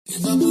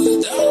If I put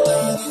it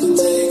down, you can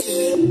take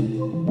it.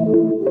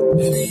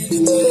 Maybe you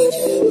can take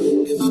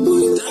it. If I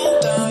put it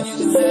down, you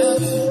can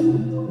have it.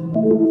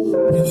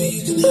 Maybe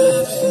you can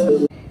have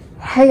it.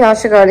 Hey y'all,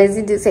 it's your girl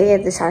Daisy Duce here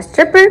at the shop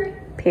stripper.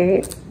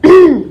 Period.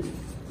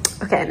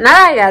 Okay, now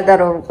that I got that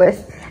over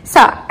with.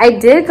 So I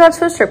did go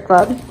to a strip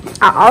club.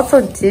 I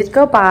also did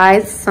go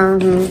by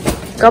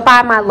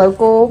my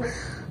local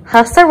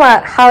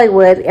Hustler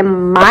Hollywood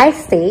in my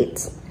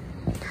state.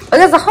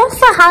 Because the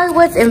Hustler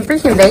Hollywoods in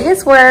freaking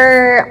Vegas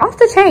were off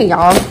the chain,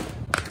 y'all.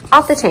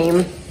 Off the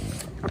chain.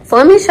 So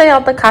let me show y'all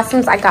the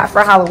costumes I got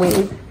for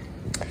Halloween.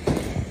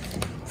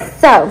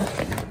 So,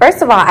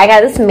 first of all, I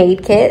got this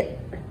maid kit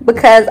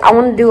because I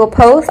want to do a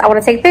post. I want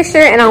to take a picture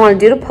and I want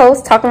to do the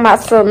post talking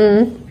about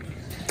some,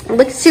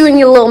 look at you in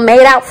your little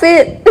maid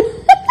outfit.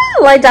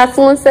 Like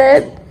Jocelyn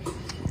said.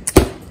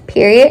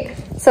 Period.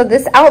 So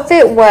this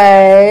outfit was,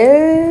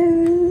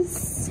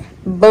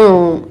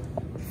 boom,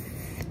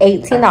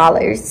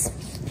 $18.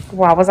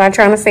 Why was I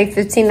trying to say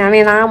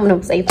 $15.99 when it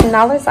was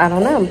 $18? I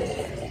don't know.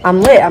 I'm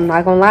lit, I'm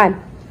not gonna lie.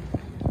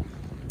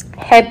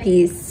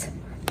 Headpiece,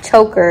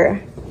 choker.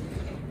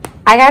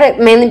 I got it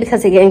mainly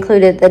because it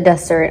included the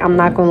duster, I'm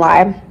not gonna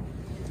lie.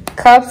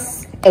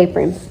 Cuffs,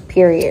 apron,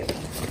 period.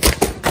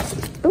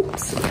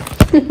 Oops.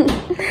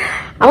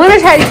 I'm gonna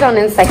try these on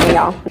in a second,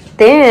 y'all.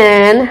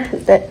 Then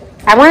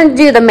I wanted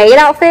to do the maid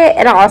outfit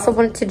and I also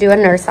wanted to do a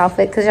nurse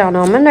outfit because y'all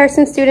know I'm a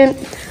nursing student.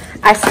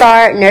 I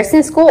start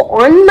nursing school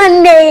on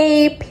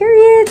Monday,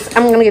 period.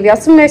 I'm going to give y'all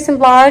some nursing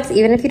vlogs.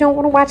 Even if you don't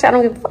want to watch it, I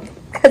don't give a fuck.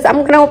 Because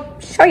I'm going to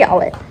show y'all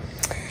it.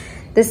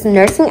 This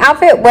nursing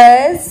outfit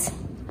was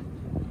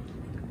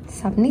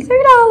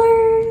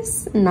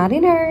 $73. Naughty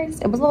nurse.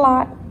 It was a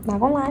lot. Not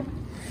going to lie.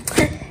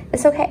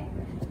 It's okay.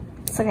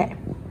 It's okay.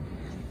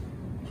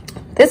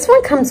 This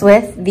one comes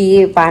with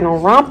the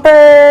vinyl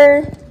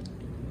romper.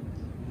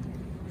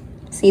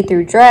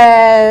 See-through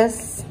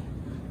dress.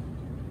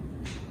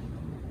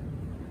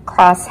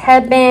 Cross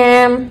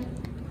headband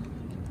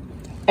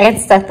and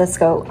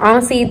stethoscope.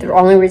 Honestly, the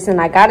only reason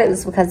I got it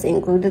was because it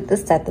included the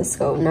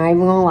stethoscope. Not even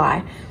gonna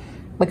lie,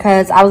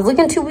 because I was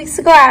looking 2 weeks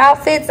ago at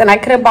outfits and I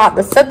could have bought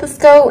the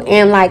stethoscope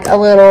and like a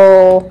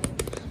little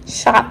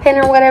shot pin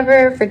or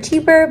whatever for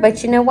cheaper,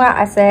 but you know what,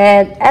 I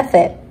said F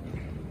it,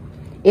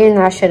 even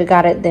though I should have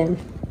got it then.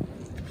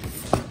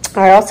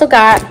 I also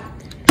got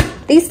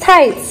these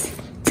tights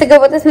to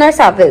go with this nurse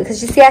outfit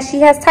because you see how she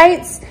has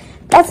tights.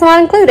 That's not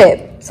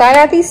included. So I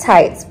got these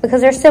tights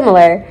because they're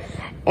similar.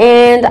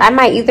 And I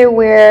might either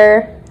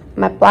wear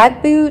my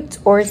black boots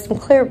or some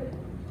clear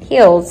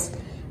heels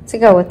to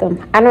go with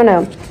them. I don't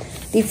know.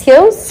 These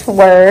heels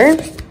were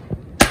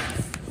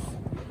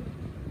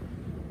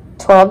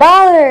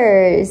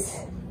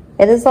 $12.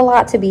 It is a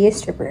lot to be a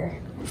stripper.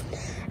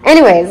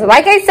 Anyways,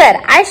 like I said,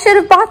 I should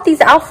have bought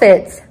these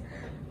outfits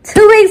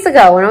 2 weeks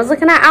ago when I was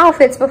looking at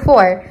outfits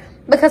before.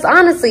 Because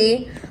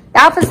honestly, the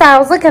outfits that I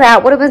was looking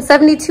at would have been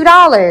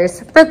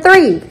 $72 for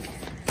 3.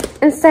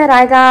 Instead,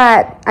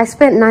 I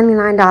spent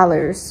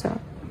 $99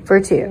 for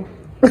 2.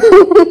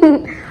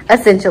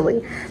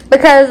 Essentially.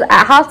 Because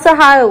at Hustler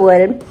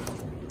Hollywood,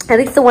 at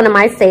least the one in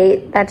my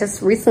state that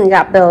just recently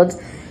got built,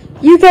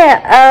 you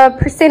get a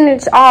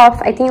percentage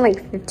off, I think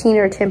like 15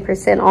 or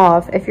 10%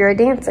 off if you're a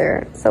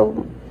dancer.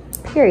 So,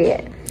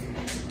 period.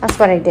 That's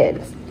what I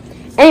did.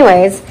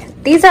 Anyways,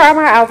 these are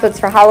my outfits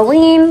for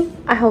Halloween.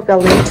 I hope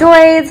y'all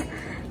enjoyed.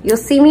 You'll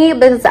see me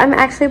because I'm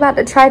actually about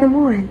to try them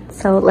on.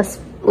 So let's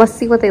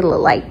see what they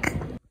look like.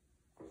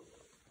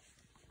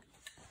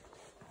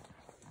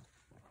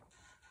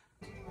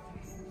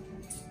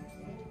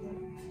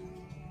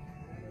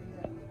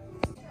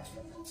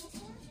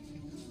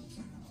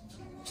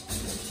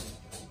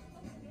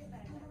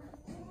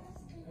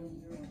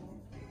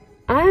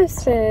 I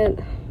spent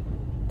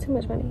too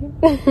much money.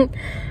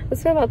 I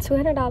spent about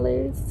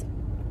 $200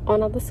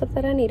 on all the stuff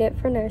that I needed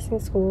for nursing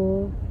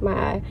school.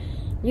 My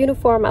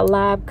uniform, my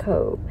lab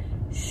coat,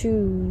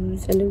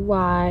 shoes, a new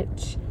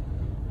watch,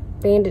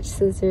 bandage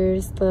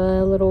scissors,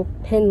 the little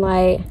pen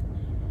light,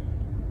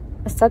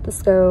 a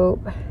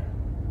stethoscope.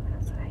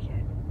 That's what I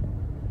get.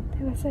 I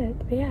think that's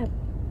it. But yeah.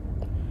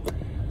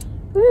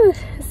 Woo,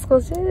 it's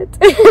legit.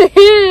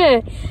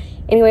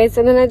 Anyways,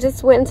 and then I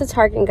just went into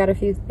Target and got a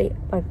few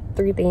like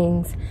 3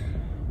 things.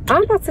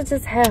 I'm about to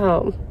just head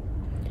home.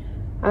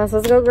 I was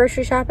supposed to go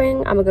grocery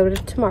shopping. I'm gonna go to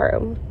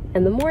tomorrow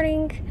in the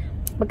morning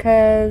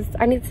because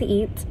I need to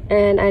eat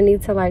and I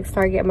need to like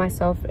start getting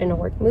myself in a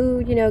work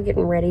mood, you know,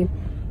 getting ready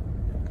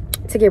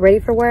to get ready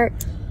for work.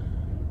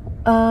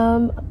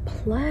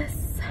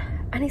 Plus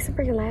I need some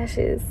freaking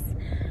lashes.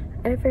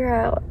 I need to figure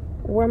out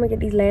where I'm gonna get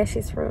these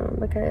lashes from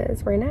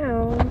because right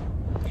now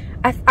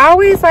I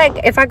always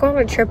like, if I go on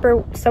a trip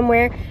or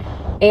somewhere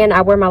and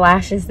I wear my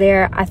lashes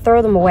there, I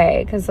throw them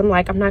away because I'm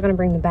like, I'm not gonna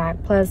bring them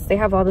back. Plus they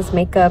have all this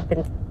makeup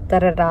and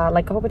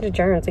like a whole bunch of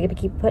germs I get to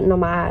keep putting on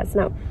my eyes.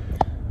 No,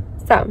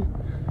 so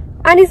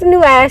I need some new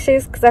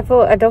lashes because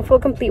I don't feel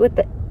complete with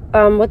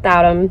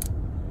without them,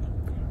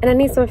 and I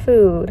need some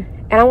food.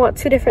 and I want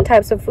 2 different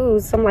types of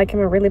foods. So I'm like,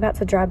 am I really about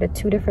to drive to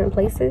 2 different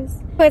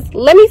places? But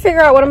let me figure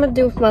out what I'm gonna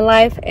do with my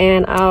life,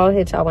 and I'll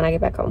hit y'all when I get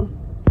back home.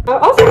 I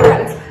also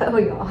forgot to tell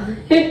y'all.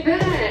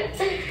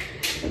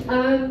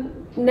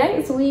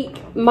 Next week,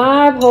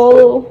 my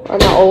old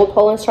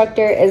pole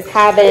instructor is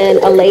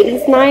having a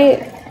ladies'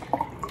 night,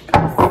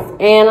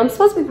 and I'm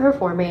supposed to be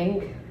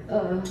performing.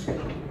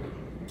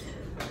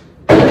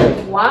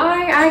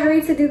 Why I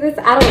agreed to do this,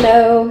 I don't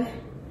know.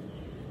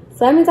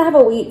 So that means I have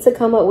a week to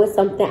come up with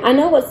something. I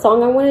know what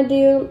song I want to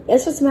do.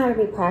 It's just a matter of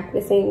me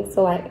practicing.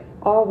 So like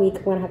all week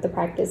I'm gonna have to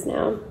practice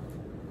now.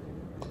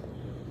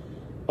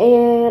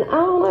 And I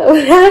don't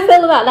know how I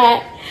feel about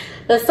that.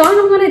 The song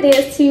I'm gonna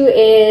dance to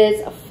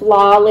is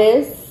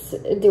Flawless,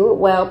 Do It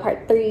Well,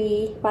 Part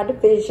 3 by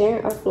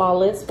Division, or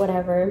Flawless,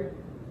 whatever.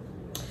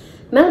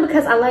 Mainly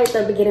because I like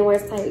the beginning where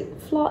it's like,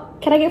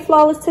 can I get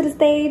flawless to the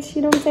stage?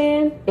 You know what I'm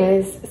saying?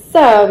 Yes.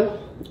 So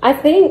I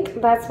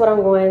think that's what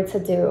I'm going to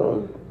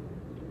do.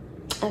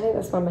 I think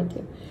that's what I'm gonna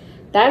do.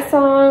 That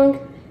song,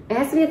 it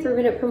has to be a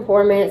 3-minute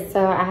performance,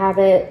 so I have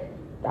it.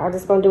 I'm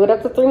just gonna do it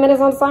up to 3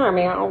 minutes on time. I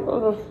mean,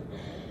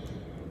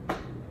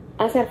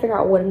 I just gotta figure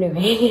out what I'm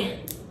doing.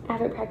 I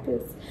haven't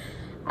practiced.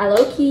 I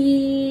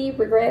low-key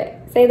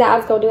regret saying that I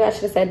was gonna do it. I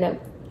should have said no,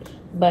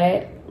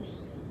 but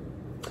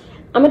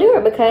I'm gonna do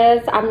it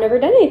because I've never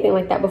done anything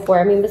like that before.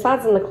 I mean,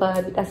 besides in the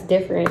club, that's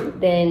different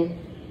than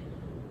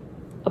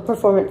a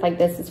performance like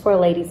this. It's for a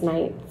ladies'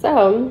 night,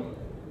 so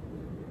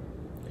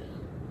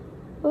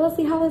we'll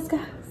see how this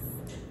goes.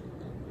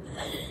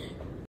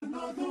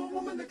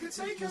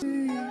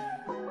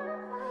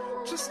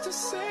 Just to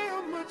say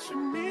how much you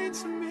mean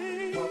to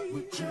me. What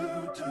would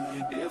you do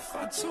if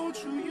I told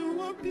you you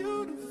were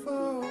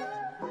beautiful?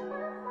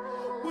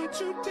 Would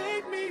you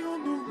date me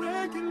on the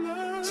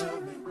regular?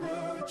 Tell me,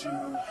 would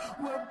you?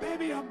 Well,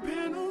 baby, I've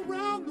been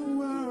around the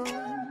world,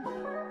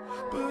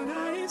 but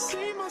I ain't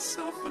seen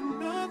myself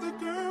another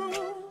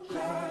girl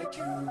like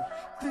you.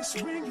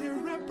 This ring here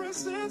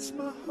represents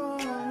my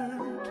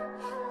heart,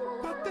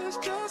 but there's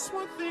just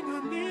one thing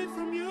I need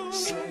from you.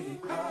 Say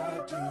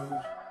I do.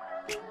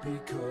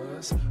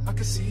 Because I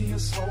can see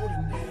us holding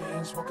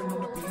hands, walking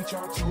on the beach,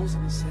 our toes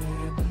in the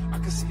sand. I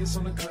can see us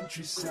on the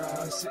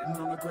countryside, sitting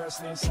on the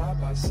grassland side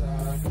by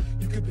side.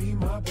 You could be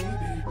my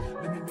baby,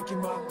 let me make you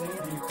my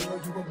lady. Girl,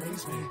 you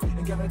amaze me,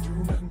 ain't gotta do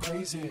nothing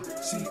crazy.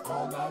 See,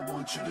 all I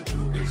want you to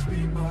do is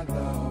be my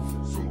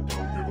love. So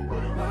don't give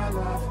away my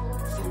love.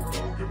 So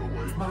don't give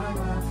away my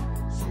love.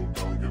 So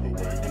don't give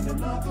away. Ain't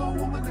another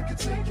woman that can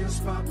take your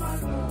spot, my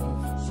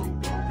love. So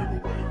don't give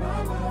away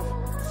my love.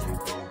 So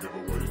don't give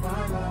away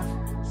my love.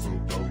 So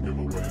don't give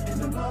away.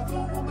 Ain't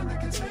another woman that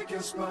can take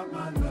your spot,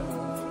 my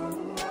love.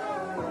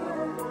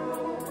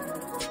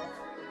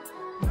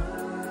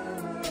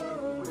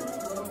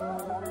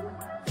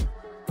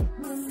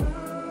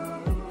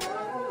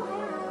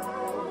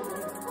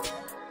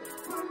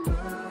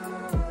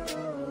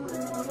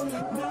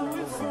 Now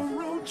if I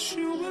wrote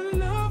you a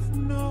love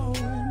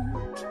note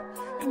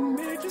and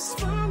made you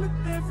smile at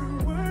every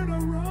word I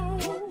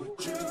wrote, what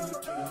would you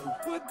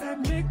do? Would that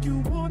make you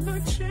wanna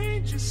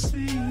change your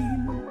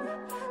scene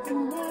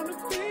and wanna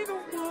be the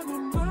one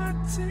on my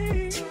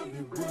team? Tell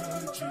me,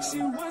 would you?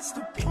 See, what's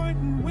the point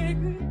in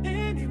waiting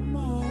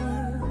anymore?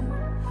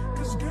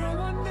 Cause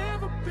girl, I've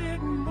never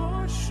been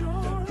more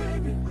sure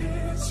that baby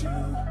it's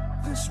you.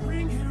 This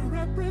ring here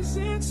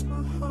represents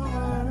my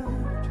heart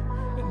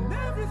and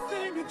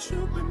everything that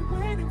you've been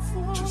waiting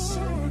for. Just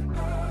say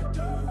I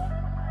do.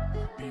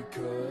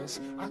 Because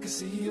I can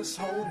see us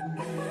holding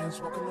hands,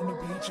 walking on the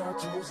beach, our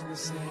toes in the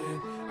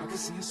sand. I can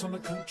see us on the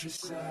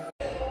countryside.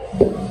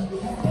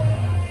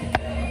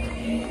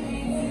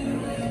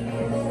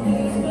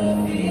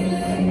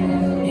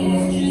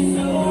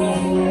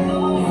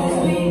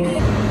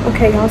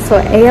 Okay, y'all, so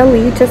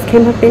ALE just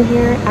came up in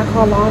here. I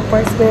called law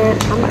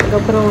enforcement. I'm about to go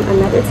put on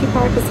another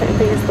T-card because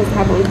technically you're supposed to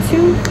have on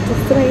 2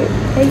 just to make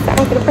case I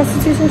don't get a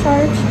prostitution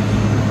charge.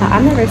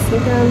 I've never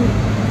seen them.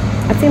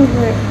 I've seen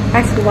her,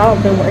 actually while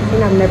I've been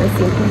working, I've never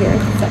seen her here.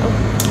 So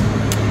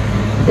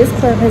this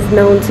club has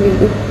known to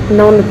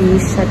be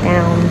shut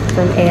down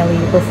from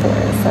ALE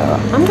before. So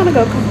I'm gonna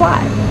go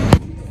comply.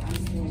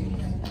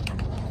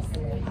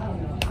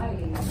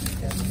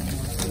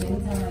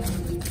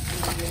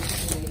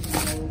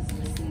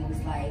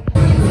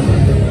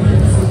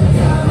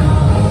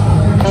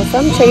 So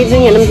I'm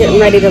changing and I'm getting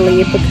ready to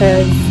leave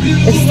because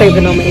it's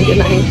saving on me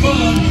tonight.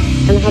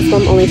 And the house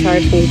mom only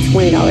charged me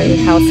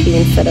 $20 house fee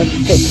instead of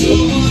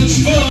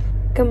 $50.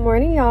 Good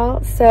morning,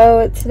 y'all.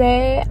 So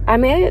today I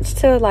managed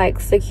to like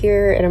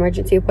secure an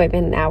emergency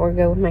appointment an hour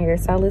ago with my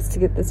hairstylist to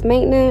get this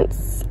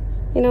maintenance.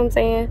 You know what I'm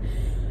saying?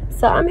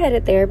 So I'm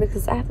headed there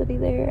because I have to be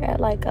there at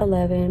like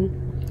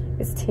 11.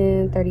 It's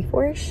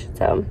 10:34ish.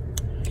 So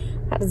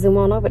I have to zoom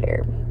on over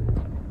there.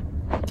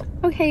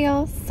 Okay,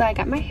 y'all, so I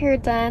got my hair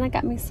done. I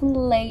got me some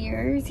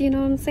layers, you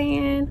know what I'm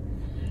saying?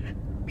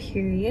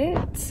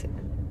 Period.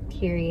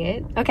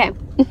 Okay.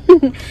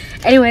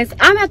 Anyways,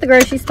 I'm at the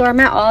grocery store. I'm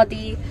at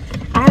Aldi.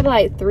 I have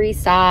like 3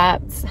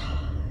 stops.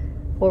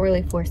 Well,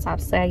 really 4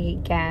 stops, so I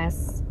get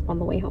gas on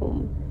the way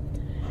home.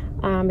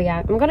 But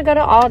yeah, I'm gonna go to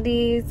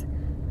Aldi's,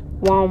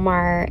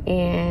 Walmart,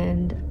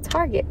 and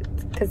Target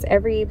because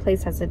every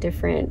place has a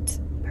different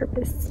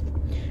purpose.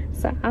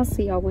 So I'll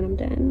see y'all when I'm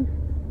done.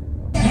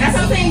 That's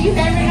what I'm saying. You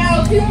never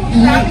know. People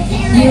probably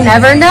can't. You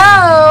never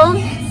know.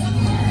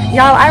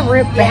 Y'all, I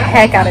ripped the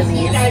heck out of these.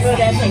 You gotta go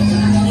that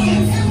place.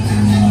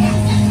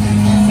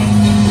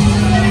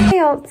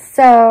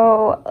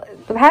 So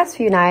the past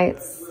few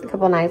nights, a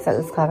couple nights at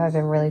this club have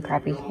been really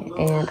crappy,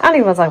 and I don't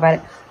even want to talk about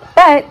it.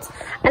 But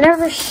I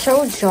never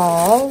showed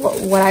y'all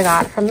what I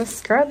got from the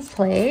scrubs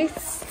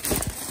place.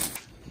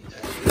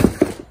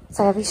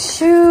 So I have these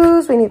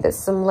shoes. We need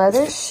some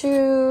leather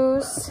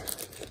shoes.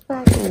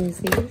 I can use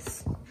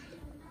these.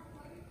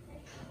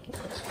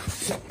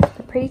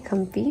 They're pretty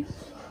comfy.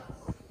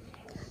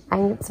 I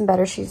can get some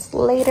better shoes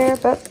later,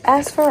 but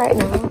as for right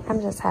now,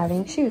 I'm just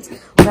having shoes.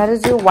 We gotta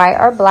do white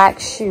or black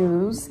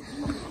shoes,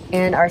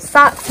 and our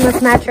socks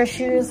must match our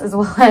shoes, as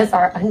well as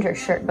our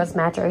undershirt must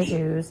match our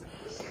shoes.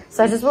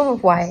 So I just went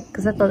with white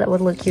because I thought that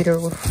would look cuter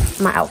with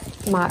my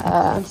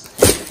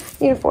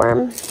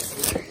uniform.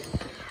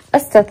 A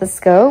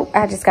stethoscope.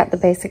 I just got the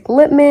basic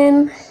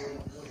Lipman.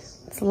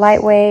 It's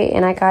lightweight,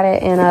 and I got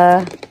it in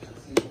a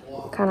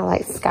kind of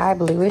like sky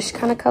bluish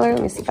kind of color.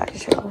 Let me see if I can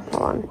show you. Hold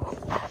on.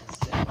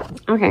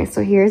 Okay,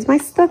 so here's my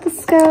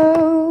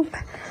stethoscope.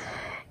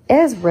 It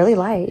is really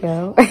light,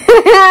 yo.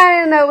 I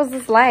didn't know it was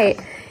this light.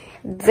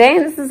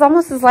 Dang, this is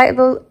almost as light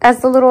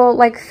as the little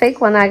like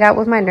fake one I got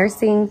with my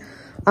nursing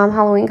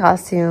Halloween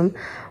costume.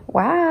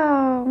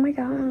 Wow, oh my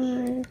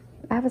god.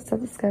 I have a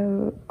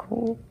stethoscope.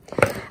 Cool.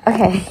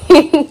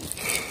 Okay.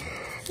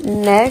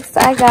 Next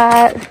I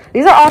got,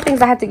 these are all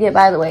things I had to get,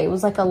 by the way. It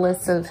was like a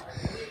list of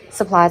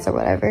supplies or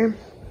whatever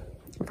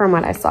from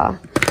what I saw.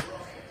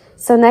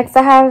 So next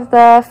I have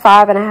the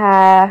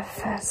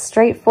 5.5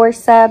 straight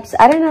forceps.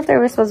 I didn't know if they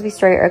were supposed to be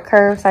straight or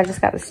curved, so I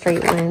just got the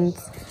straight ones.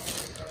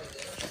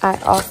 I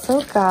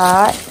also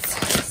got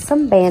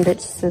some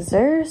bandage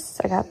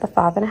scissors. I got the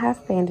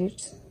 5.5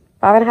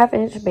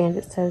 inch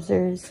bandage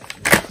scissors.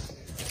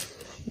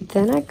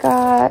 Then I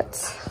got,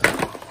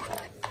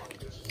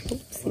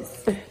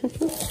 oopsies.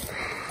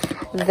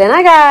 Then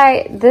I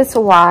got this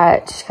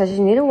watch, because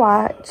you need a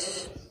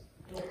watch.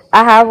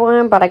 I have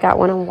one, but I got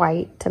one in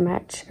white to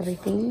match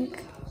everything.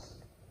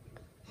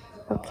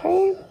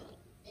 Okay.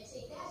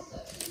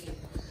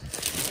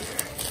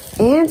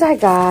 And I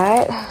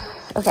got,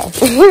 okay,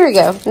 here we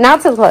go. Now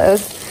to the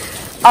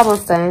clothes.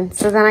 Almost done.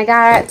 So then I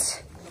got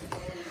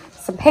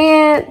some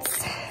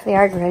pants. They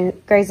are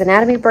Grey's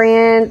Anatomy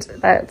brand.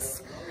 I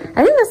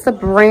think that's the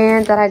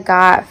brand that I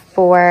got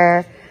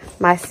for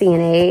my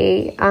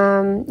CNA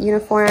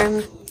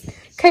uniform.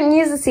 Couldn't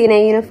use the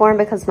CNA uniform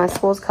because my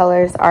school's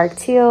colors are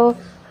teal.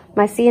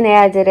 My CNA,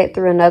 I did it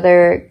through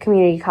another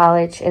community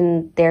college,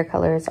 and their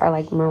colors are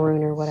like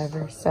maroon or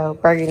whatever, so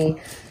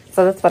burgundy.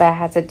 So that's what I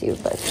had to do.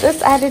 But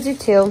this I had to do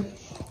too.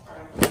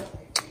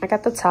 I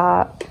got the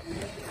top.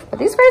 But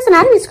these Grey's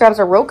Anatomy scrubs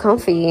are real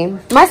comfy.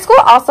 My school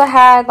also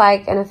had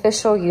like an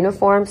official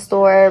uniform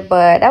store,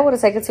 but that would have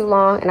taken too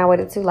long, and I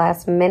waited till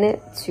last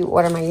minute to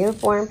order my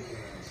uniform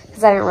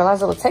because I didn't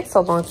realize it would take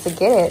so long to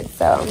get it.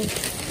 So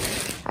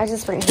I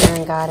just went here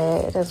and got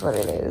it. It is what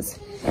it is.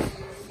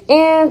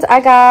 And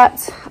I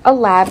got a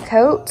lab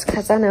coat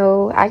because I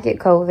know I get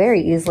cold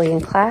very easily in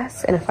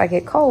class. And if I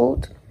get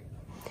cold,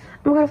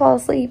 I'm going to fall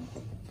asleep.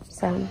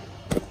 So,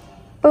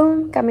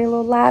 boom, got me a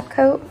little lab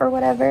coat or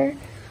whatever.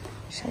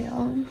 Show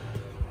y'all.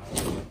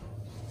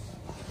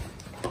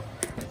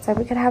 So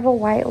we could have a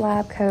white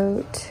lab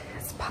coat.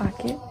 It's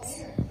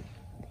pockets.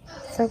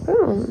 So,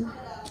 boom.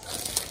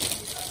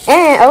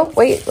 And, oh,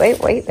 wait,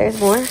 there's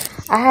more.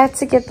 I had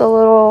to get the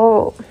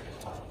little,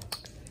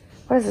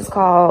 what is this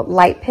called?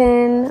 Light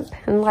pen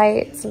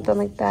light, something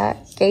like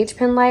that. Gauge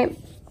pen light.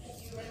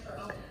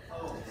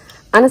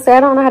 Honestly, I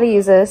don't know how to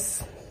use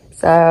this.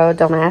 So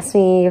don't ask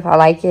me if I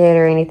like it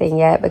or anything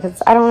yet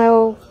because I don't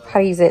know how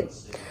to use it.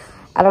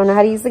 I don't know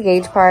how to use the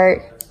gauge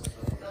part.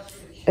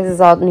 This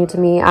is all new to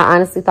me. I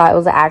honestly thought it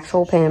was an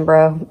actual pen,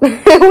 bro,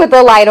 with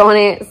a light on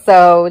it.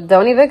 So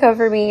don't even come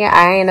for me.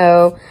 I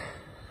know.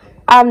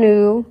 I'm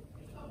new.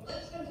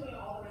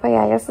 But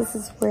yeah, I guess this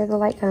is where the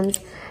light comes.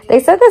 They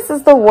said this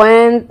is the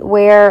one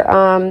where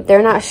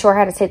they're not sure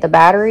how to take the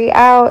battery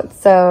out.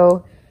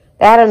 So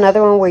they had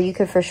another one where you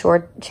could for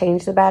sure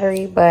change the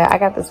battery. But I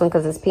got this one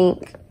because it's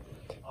pink.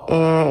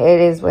 And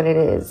it is what it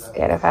is.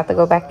 And if I have to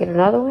go back and get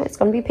another one, it's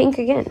going to be pink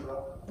again.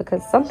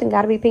 Because something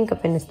got to be pink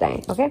up in this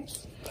thing. Okay?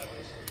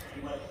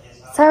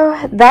 So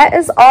that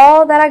is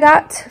all that I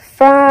got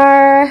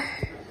for,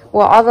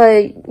 well, all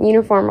the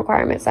uniform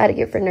requirements I had to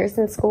get for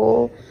nursing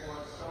school.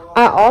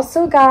 I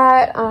also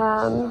got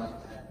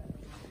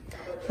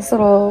this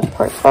little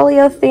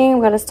portfolio thing. I'm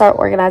going to start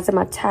organizing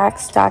my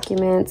tax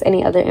documents,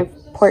 any other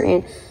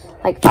important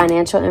like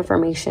financial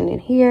information in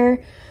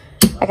here.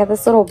 I got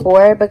this little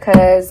board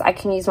because I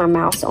can use my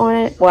mouse on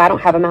it. Well, I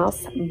don't have a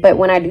mouse, but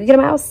when I do get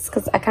a mouse,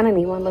 because I kind of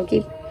need one,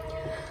 low-key,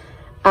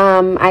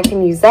 I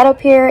can use that up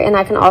here. And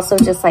I can also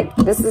just like,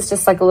 this is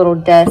just like a little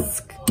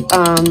desk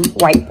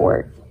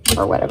whiteboard.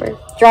 or whatever.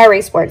 Dry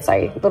erase board,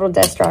 sorry. Little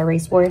desk dry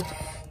erase board.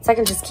 So I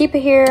can just keep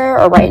it here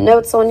or write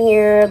notes on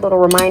here, little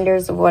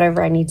reminders of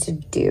whatever I need to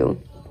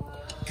do.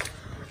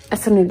 I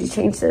still need to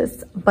change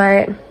this,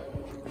 but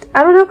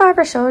I don't know if I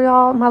ever showed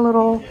y'all my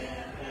little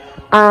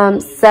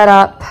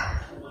setup,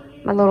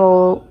 my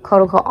little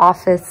quote-unquote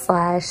office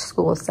slash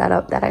school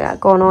setup that I got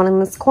going on in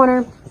this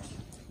corner.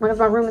 Because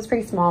my room is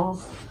pretty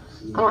small.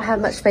 I don't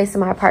have much space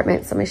in my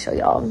apartment, so let me show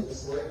y'all.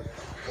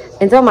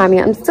 And don't mind me,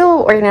 I'm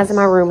still organizing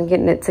my room and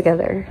getting it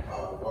together.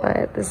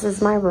 But this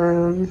is my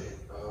room.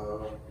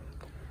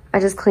 I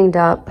just cleaned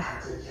up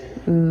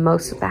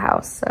most of the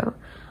house, so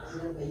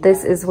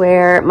this is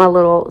where my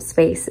little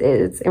space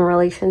is in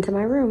relation to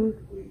my room.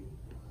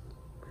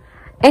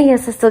 And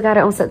yes, I still got it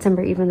on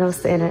September, even though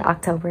it's the end of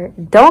October.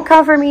 Don't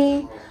come for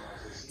me.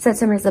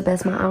 September is the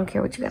best month. I don't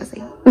care what you guys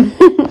say.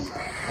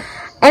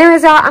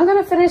 Anyways, y'all, I'm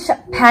going to finish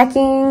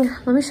packing.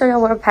 Let me show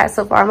y'all what I've packed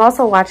so far. I'm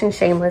also watching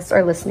Shameless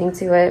or listening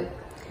to it.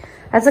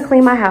 I have to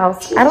clean my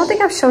house. I don't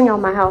think I've shown y'all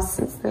my house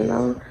since then,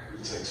 though.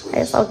 I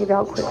guess I'll give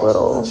y'all a quick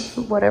little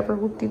whatever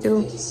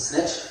whoop-de-doo.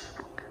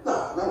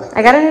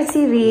 I got a new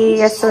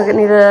TV. I still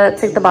need to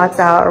take the box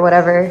out or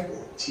whatever.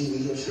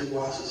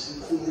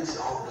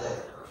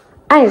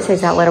 I need to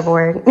change that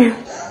letterboard.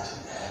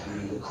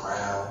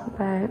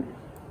 But,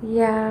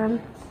 yeah.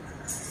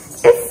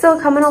 It's still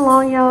coming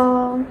along,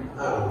 y'all.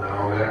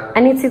 I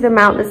need to either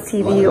mount this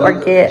TV or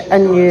get a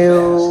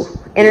new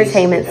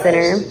entertainment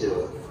center.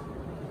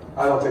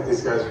 I don't think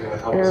these guys are gonna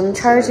help. And I'm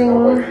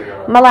charging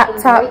my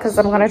laptop because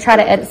I'm gonna try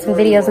to edit some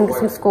videos and get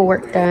some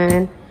schoolwork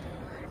done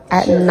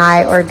at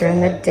night or during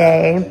the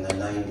day.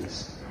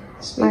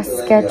 My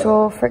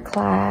schedule for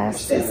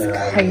class is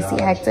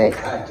crazy hectic.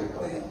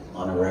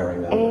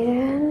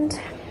 And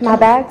my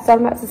bags,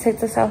 I'm about to take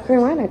to South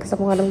Carolina because I'm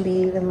gonna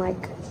leave in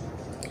like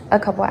a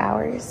couple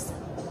hours.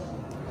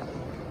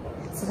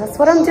 So that's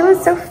what I'm doing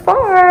so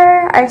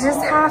far. I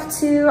just have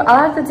to, all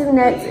I have to do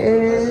next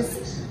is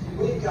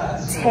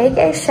take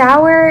a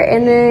shower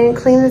and then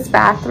clean this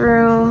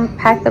bathroom,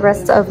 pack the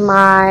rest of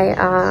my,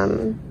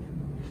 I'm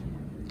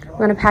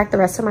gonna pack the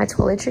rest of my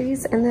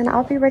toiletries and then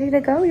I'll be ready to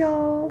go,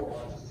 y'all.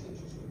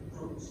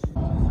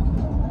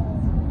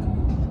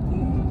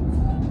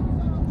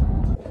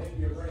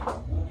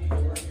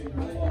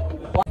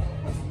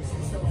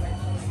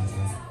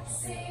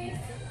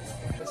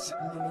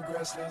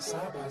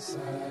 Side by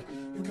side,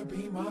 you can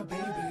be my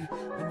baby,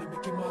 and you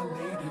make it my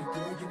lady.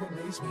 Girl, you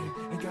amaze me,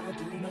 ain't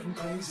gotta do nothing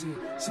crazy.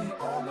 See,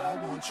 all I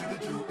want you to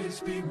do is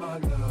be my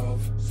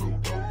love. So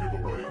don't give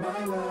away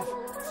my love.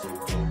 So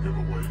don't give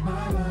away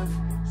my love.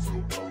 So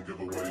don't give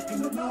away.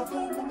 Ain't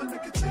another woman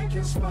that can take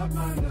your spot,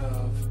 my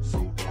love. So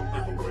don't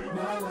give away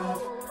my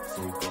love.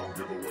 So don't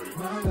give away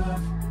my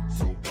love.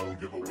 So don't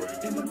give away.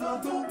 Ain't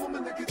another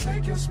woman that can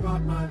take your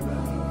spot, my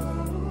love.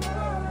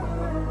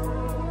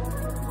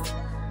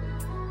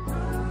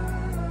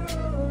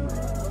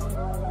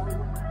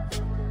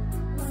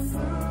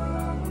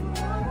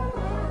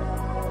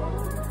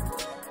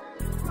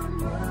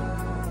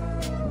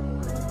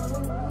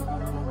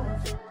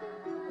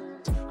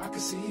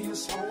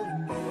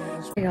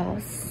 Y'all,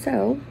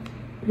 so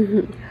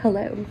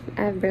hello,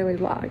 I've barely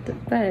vlogged,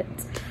 but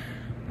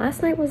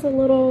last night was a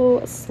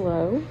little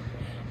slow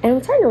and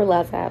I'm starting to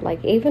realize that,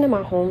 like, even in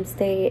my home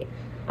state,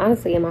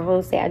 honestly in my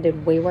home state I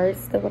did way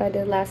worse than what I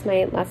did last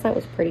night. Last night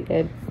was pretty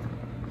good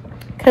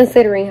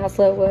considering how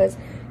slow it was.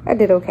 I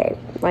did okay,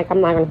 like,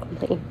 I'm not gonna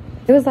complain.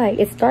 It was like,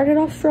 it started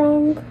off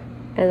strong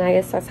and I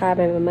guess that's how I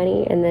made my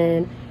money, and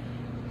then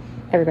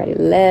everybody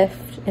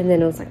left and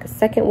then it was like a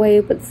second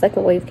wave, but the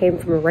second wave came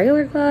from a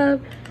regular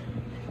club.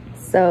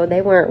 So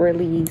they weren't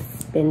really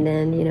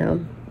spending, you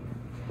know.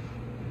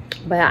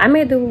 But I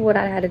may do what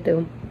I had to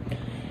do.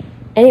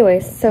 Anyway,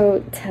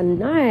 so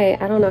tonight,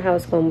 I don't know how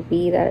it's going to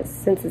be, that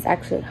since it's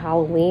actually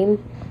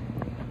Halloween.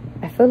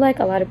 I feel like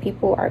a lot of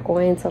people are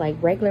going to like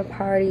regular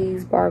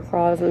parties, bar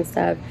crawls and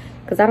stuff.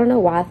 Because I don't know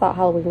why I thought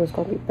Halloween was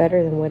going to be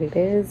better than what it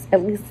is.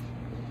 At least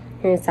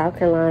here in South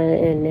Carolina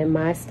and in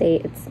my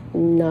state, it's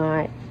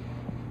not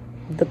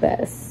the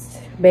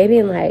best. Maybe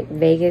in like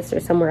Vegas or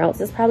somewhere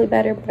else it's probably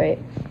better, but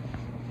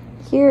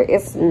here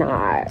it's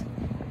not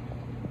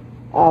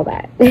all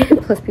that.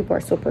 Plus people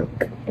are super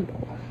and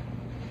poor.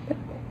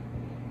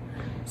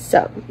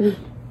 So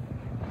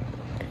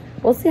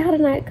we'll see how the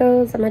night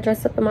goes. I'm gonna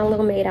dress up in my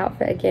little maid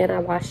outfit again. I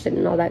washed it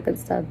and all that good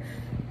stuff,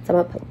 so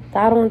I'm gonna put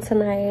that on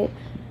tonight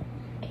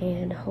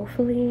and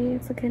hopefully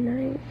it's a good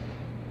night.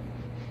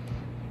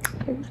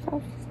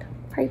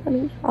 Pray for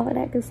me, all of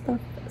that good stuff.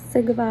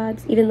 Say good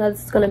vibes, even though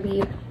this is gonna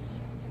be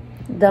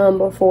done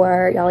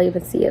before y'all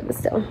even see it, but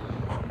still.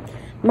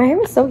 My hair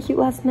was so cute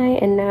last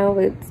night, and now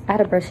I had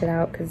to brush it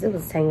out because it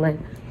was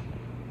tangling.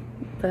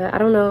 But I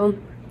don't know,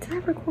 did I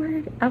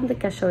record? I don't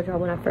think I showed y'all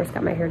when I first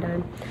got my hair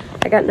done.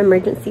 I got an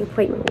emergency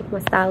appointment with my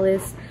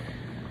stylist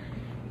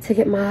to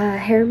get my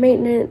hair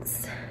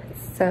maintenance.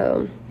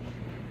 So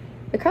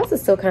the curls are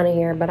still kind of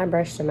here, but I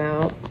brushed them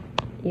out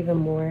even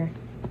more.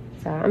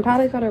 So I'm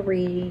probably gonna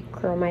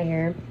re-curl my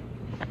hair.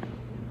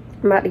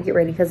 I'm about to get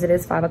ready because it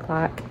is 5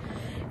 o'clock.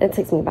 it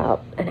takes me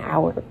about an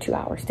hour or 2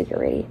 hours to get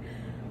ready.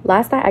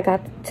 Last night I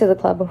got to the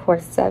club before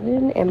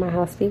 7 and my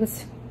house fee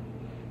was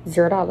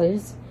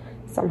 $0.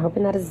 So I'm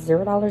hoping that is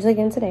 $0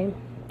 again today.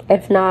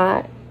 If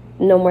not,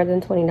 no more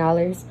than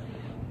 $20.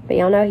 But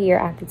y'all know here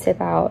I have to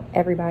tip out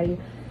everybody.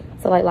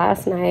 So like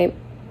last night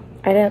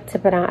I ended up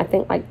tipping out I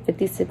think like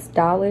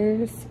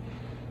 $56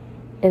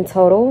 in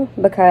total,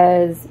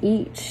 because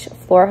each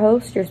floor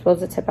host you're supposed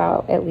to tip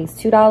out at least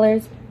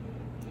 $2.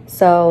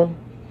 So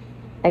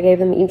I gave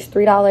them each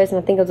 $3, and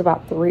I think it was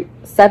about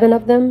 7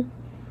 of them.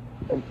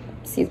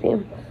 Excuse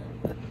me,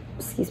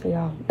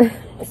 y'all.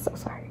 I'm so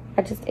sorry.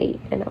 I just ate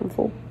and I'm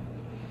full.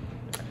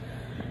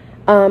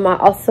 I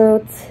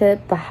also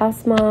tipped the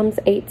house moms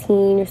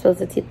 18. You're supposed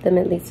to tip them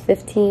at least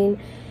 15.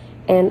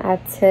 And I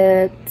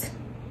tipped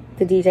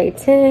the DJ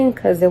 10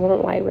 because they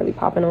weren't like really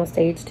popping on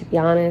stage, to be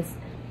honest.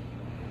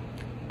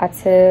 I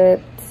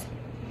tipped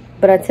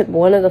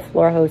one of the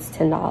floor hosts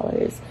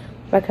 $10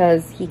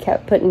 because he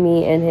kept putting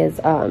me in his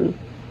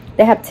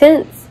they have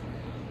tents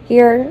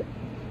here,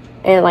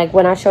 and like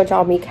when I showed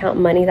y'all me count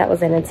money that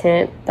was in a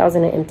tent, that was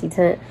in an empty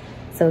tent.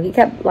 So he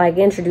kept like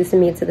introducing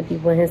me to the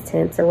people in his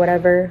tents or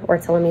whatever, or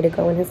telling me to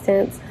go in his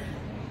tents.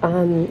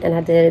 And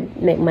I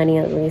did make money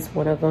at least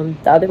one of them.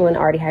 The other one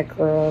already had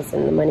girls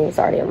and the money was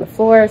already on the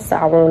floor, so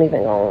I won't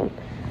even go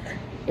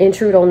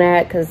intrude on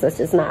that because that's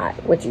just not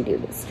what you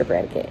do. It's the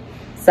etiquette.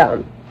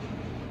 So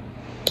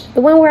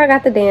the one where I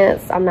got the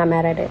dance, I'm not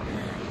mad at it.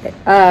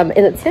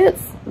 In the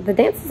tents, the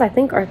dances I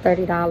think are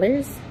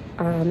 $30.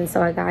 And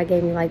so a guy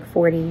gave me like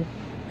 40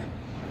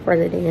 for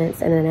the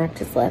dance, and then I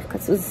just left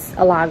because it was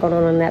a lot going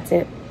on in that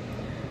tent.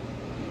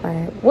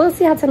 But we'll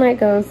see how tonight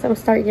goes. I'm gonna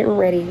start getting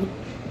ready,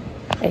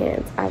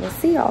 and I will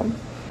see y'all.